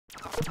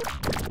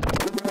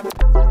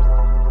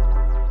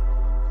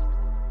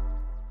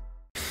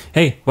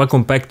Hey,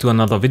 welcome back to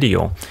another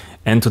video.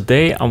 And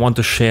today I want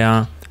to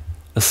share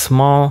a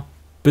small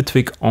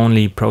Bitwig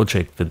only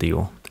project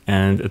video.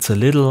 And it's a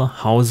little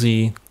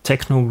housey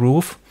techno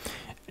groove.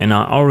 And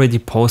I already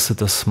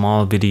posted a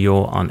small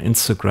video on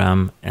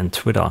Instagram and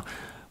Twitter.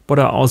 But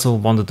I also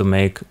wanted to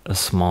make a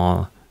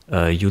small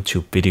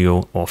YouTube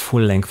video or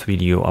full-length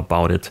video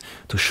about it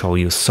to show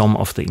you some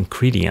of the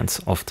ingredients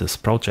of this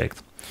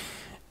project.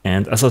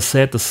 And as I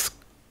said, this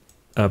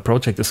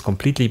project is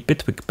completely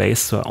Bitwig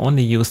based, so I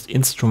only used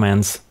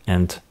instruments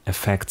and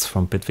effects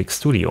from Bitwig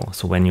Studio.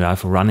 So when you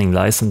have a running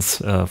license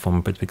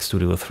from Bitwig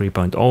Studio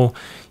 3.0,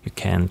 you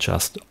can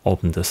just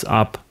open this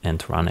up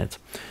and run it.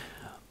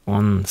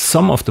 On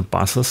some of the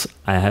buses,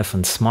 I have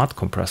a smart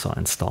compressor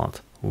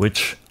installed,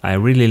 which I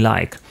really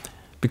like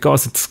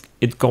because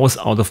it goes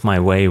out of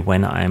my way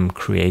when I'm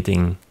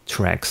creating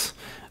tracks.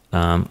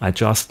 I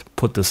just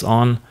put this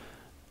on,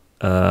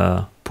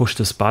 push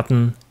this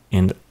button,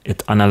 and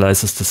it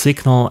analyzes the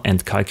signal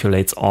and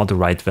calculates all the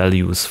right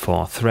values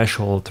for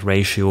threshold,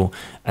 ratio,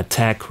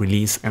 attack,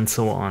 release, and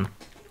so on.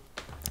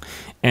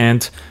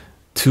 And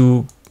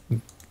to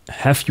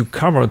have you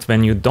covered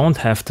when you don't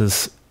have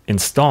this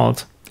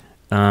installed,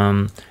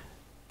 I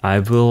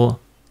will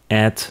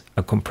add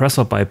a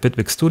compressor by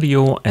Bitwig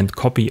Studio and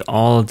copy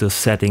all the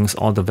settings,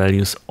 all the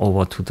values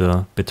over to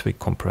the Bitwig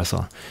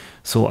compressor.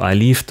 So I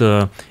leave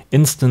the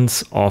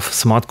instance of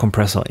smart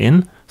compressor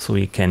in, so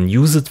you can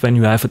use it when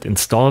you have it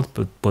installed,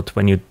 but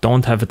when you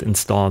don't have it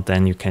installed,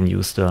 then you can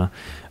use the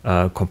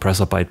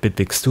compressor by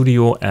Bitwig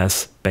Studio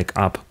as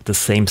backup, the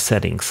same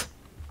settings.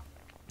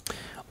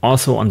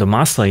 Also on the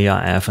master here,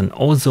 I have an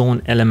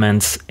Ozone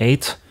Elements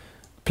 8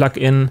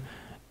 plugin,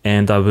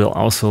 and I will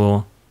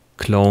also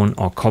clone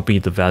or copy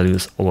the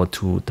values over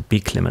to the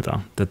peak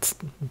limiter. That's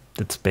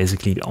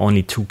basically the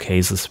only two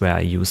cases where I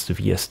use the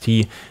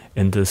VST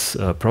in this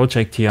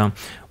project here,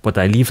 but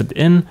I leave it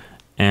in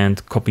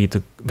and copy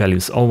the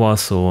values over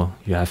so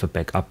you have a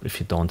backup if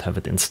you don't have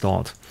it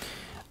installed.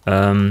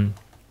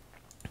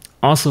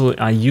 Also,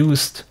 I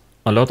used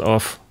a lot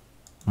of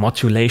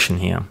modulation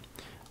here.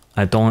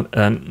 I don't,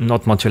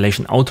 not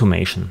modulation,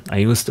 automation. I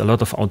used a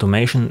lot of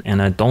automation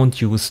and I don't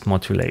use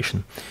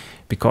modulation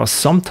because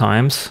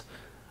sometimes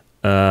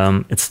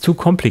it's too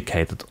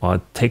complicated or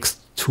it takes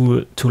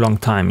too long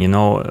time. You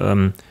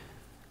know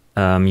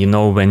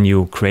when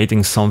you're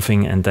creating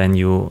something and then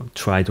you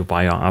try to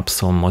wire up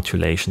some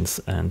modulations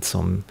and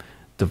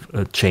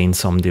chain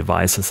some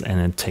devices, and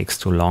it takes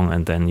too long,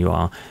 and then you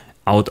are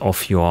out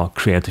of your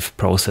creative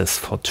process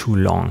for too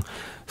long.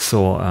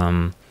 So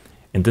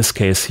in this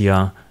case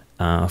here,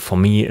 for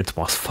me it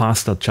was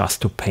faster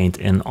just to paint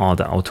in all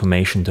the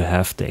automation to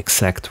have the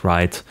exact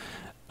right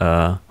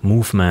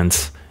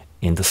movements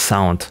in the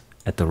sound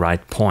at the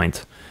right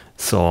point.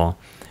 So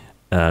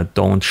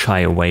don't shy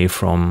away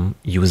from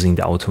using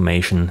the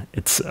automation.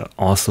 It's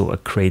also a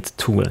great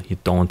tool. You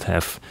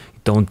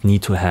don't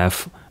need to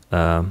have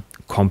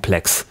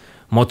complex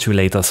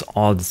modulators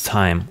all the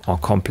time or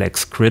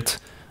complex grid.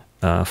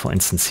 For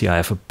instance, here I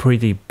have a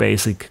pretty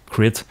basic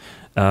grid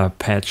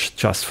patch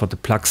just for the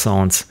plug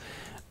sounds.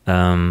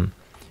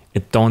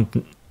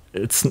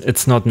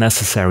 It's not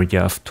necessary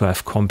to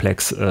have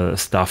complex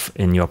stuff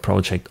in your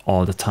project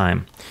all the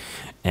time.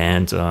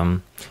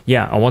 And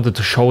yeah, I wanted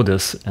to show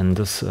this in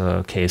this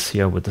case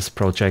here with this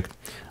project.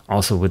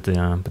 Also with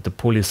the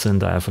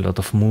polysynth, I have a lot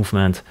of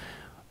movement,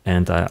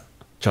 and I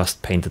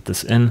just painted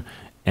this in,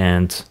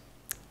 and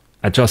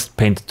I just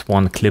painted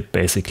one clip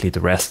basically.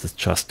 The rest is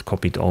just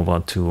copied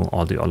over to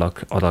all the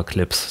other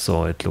clips,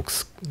 so it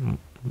looks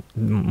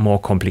more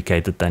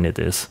complicated than it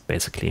is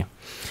basically.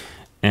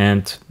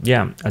 And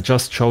yeah, I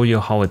just show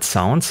you how it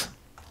sounds.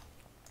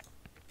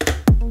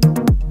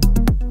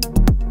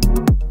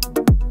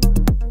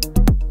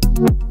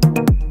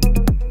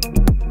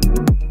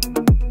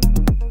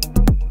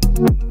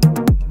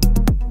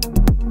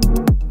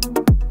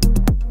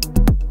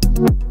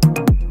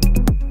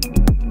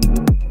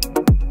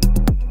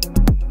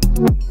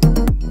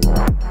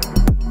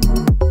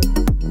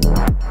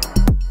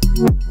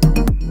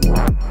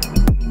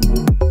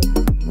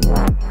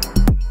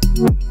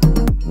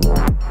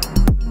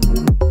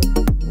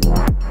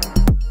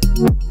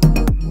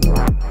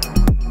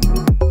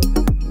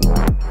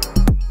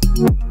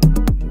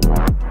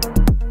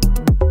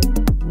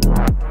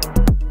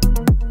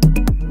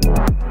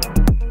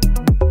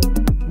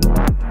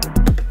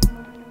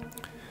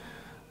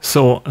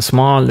 So a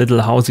small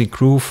little housey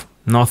groove,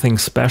 nothing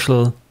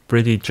special,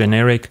 pretty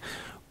generic,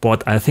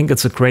 but I think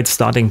it's a great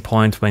starting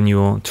point when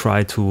you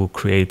try to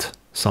create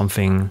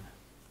something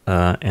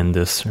in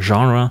this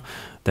genre.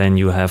 Then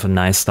you have a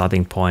nice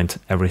starting point,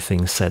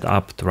 everything set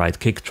up, the right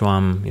kick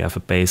drum, you have a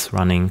bass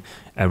running,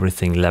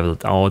 everything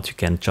leveled out. You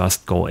can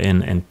just go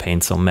in and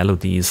paint some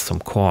melodies, some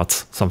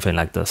chords, something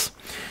like this.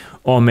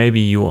 Or maybe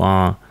you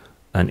are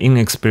an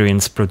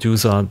inexperienced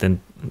producer, then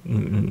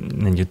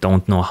you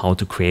don't know how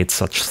to create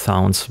such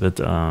sounds with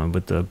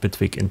the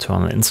Bitwig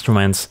internal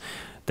instruments,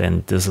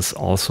 then this is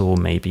also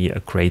maybe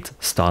a great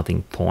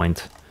starting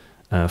point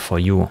for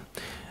you.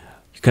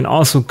 You can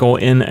also go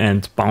in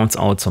and bounce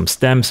out some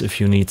stems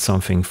if you need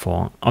something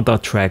for other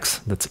tracks.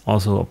 That's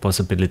also a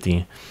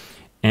possibility.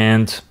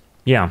 And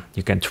yeah,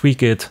 you can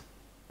tweak it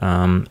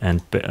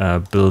and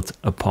build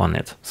upon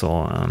it.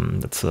 So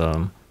that's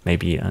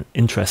maybe an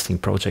interesting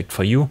project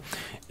for you.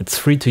 It's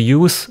free to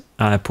use.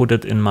 I put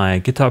it in my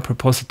GitHub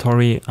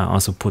repository. I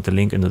also put a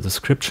link in the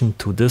description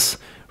to this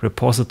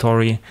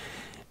repository.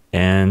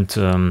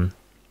 And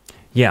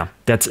yeah,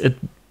 that's it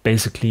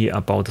basically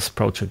about this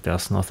project.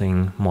 There's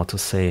nothing more to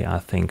say. I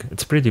think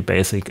it's pretty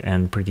basic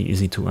and pretty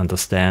easy to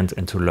understand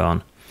and to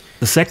learn.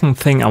 The second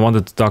thing I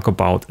wanted to talk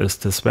about is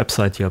this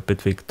website here,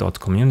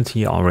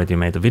 bitwig.community. I already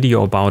made a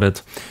video about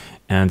it,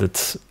 and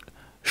it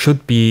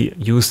should be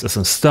used as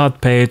a start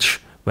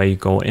page where you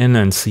go in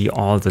and see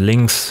all the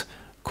links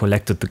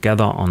collected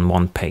together on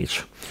one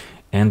page.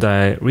 And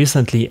I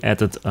recently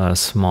added a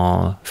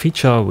small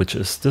feature, which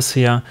is this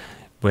here,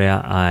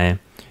 where I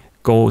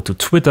go to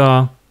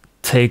Twitter,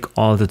 take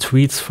all the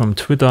tweets from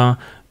Twitter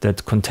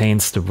that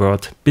contains the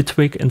word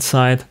Bitwig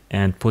inside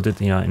and put it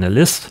here in a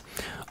list.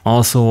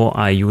 Also,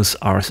 I use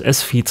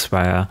RSS feeds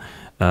where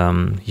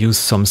I use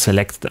some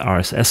selected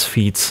RSS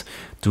feeds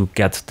to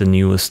get the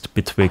newest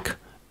Bitwig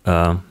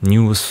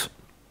news,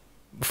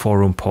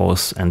 forum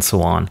posts, and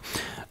so on.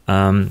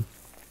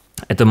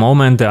 At the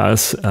moment, there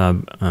is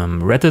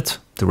Reddit,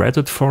 the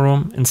Reddit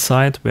forum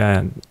inside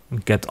where I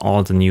get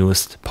all the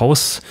newest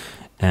posts.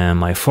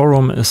 My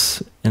forum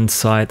is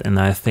inside, and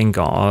I think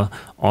I'll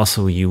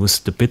also use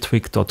the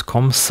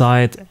bitwig.com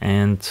site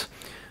and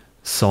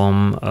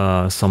some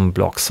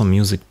blogs, some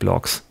music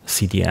blogs,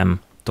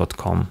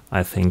 cdm.com,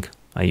 I think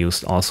I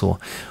used also.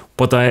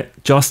 But I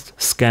just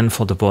scan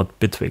for the word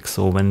Bitwig.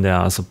 So when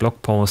there is a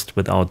blog post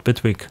without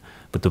Bitwig,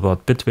 with the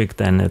word Bitwig,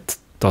 then it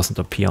doesn't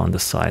appear on the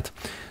site.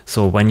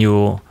 So when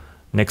you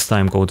next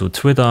time go to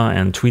Twitter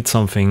and tweet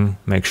something,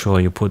 make sure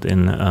you put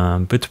in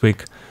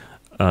Bitwig,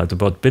 the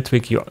word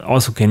Bitwig. You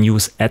also can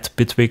use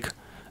 @Bitwig,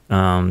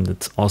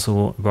 that's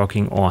also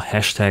working, or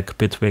hashtag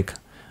Bitwig.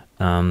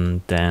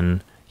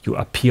 Then you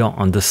appear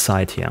on this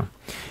site here.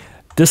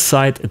 This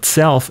site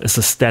itself is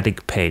a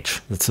static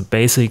page. It's a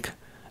basic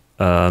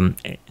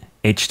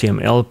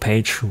HTML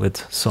page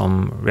with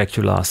some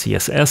regular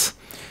CSS,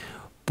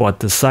 but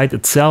the site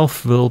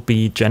itself will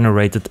be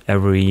generated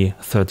every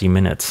 30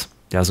 minutes.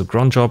 There's a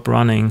cron job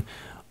running,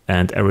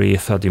 and every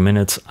 30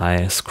 minutes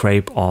I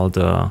scrape all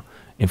the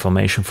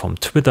information from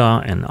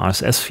Twitter and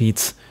RSS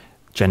feeds,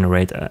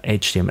 generate a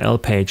HTML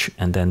page,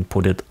 and then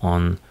put it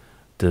on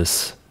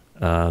this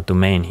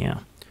domain here.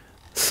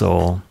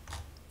 So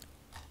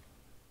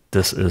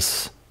this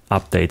is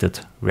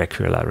updated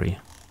regularly.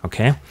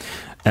 Okay,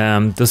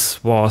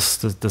 this was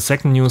the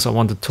second news I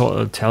wanted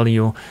to tell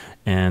you,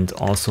 and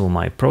also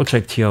my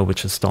project here,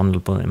 which is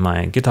downloadable in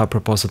my GitHub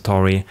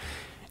repository.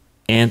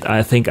 And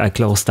I think I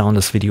close down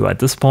this video at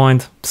this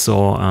point.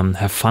 So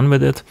have fun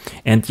with it.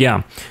 And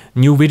yeah,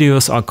 new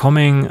videos are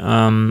coming.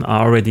 I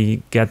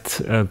already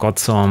got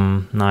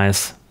some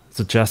nice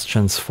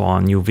suggestions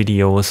for new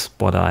videos,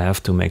 but I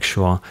have to make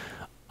sure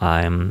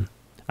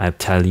I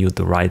tell you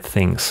the right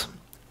things,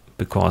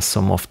 because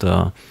some of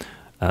the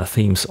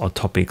themes or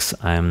topics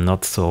I'm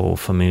not so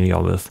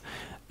familiar with,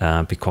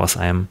 because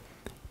I'm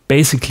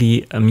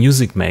basically a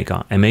music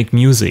maker. I make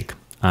music.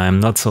 I'm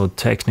not so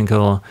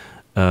technical,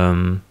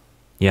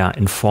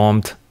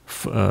 informed.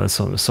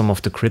 So some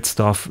of the grid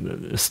stuff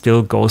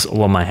still goes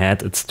over my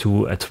head. It's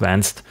too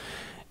advanced,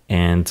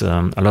 and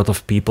a lot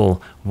of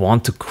people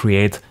want to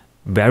create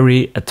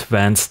very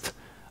advanced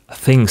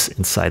things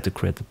inside the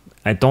grid.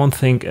 I don't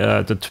think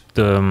that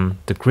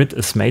the grid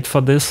is made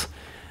for this.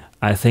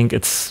 I think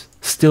it's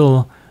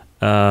still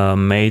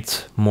made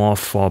more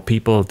for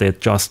people that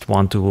just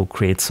want to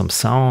create some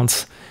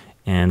sounds,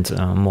 and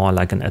more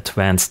like an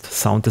advanced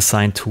sound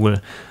design tool.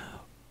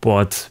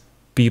 But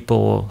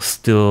people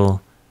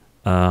still,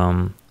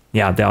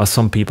 there are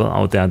some people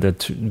out there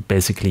that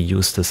basically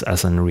use this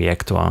as a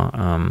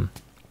reactor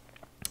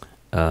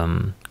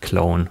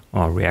clone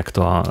or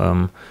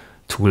reactor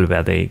tool,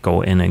 where they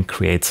go in and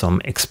create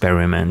some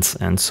experiments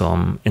and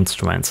some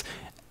instruments,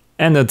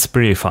 and that's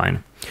pretty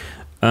fine.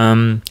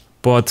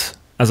 But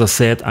as I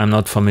said, I'm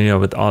not familiar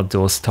with all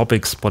those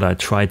topics, but I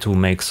try to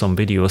make some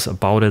videos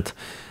about it,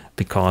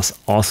 because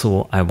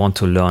also I want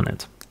to learn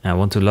it.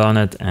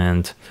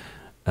 And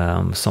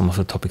some of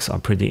the topics are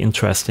pretty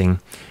interesting,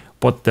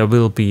 but there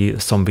will be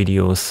some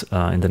videos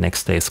in the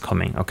next days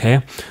coming.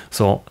 Okay,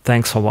 so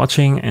thanks for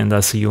watching, and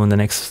I'll see you in the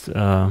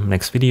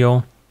next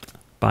video.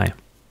 Bye.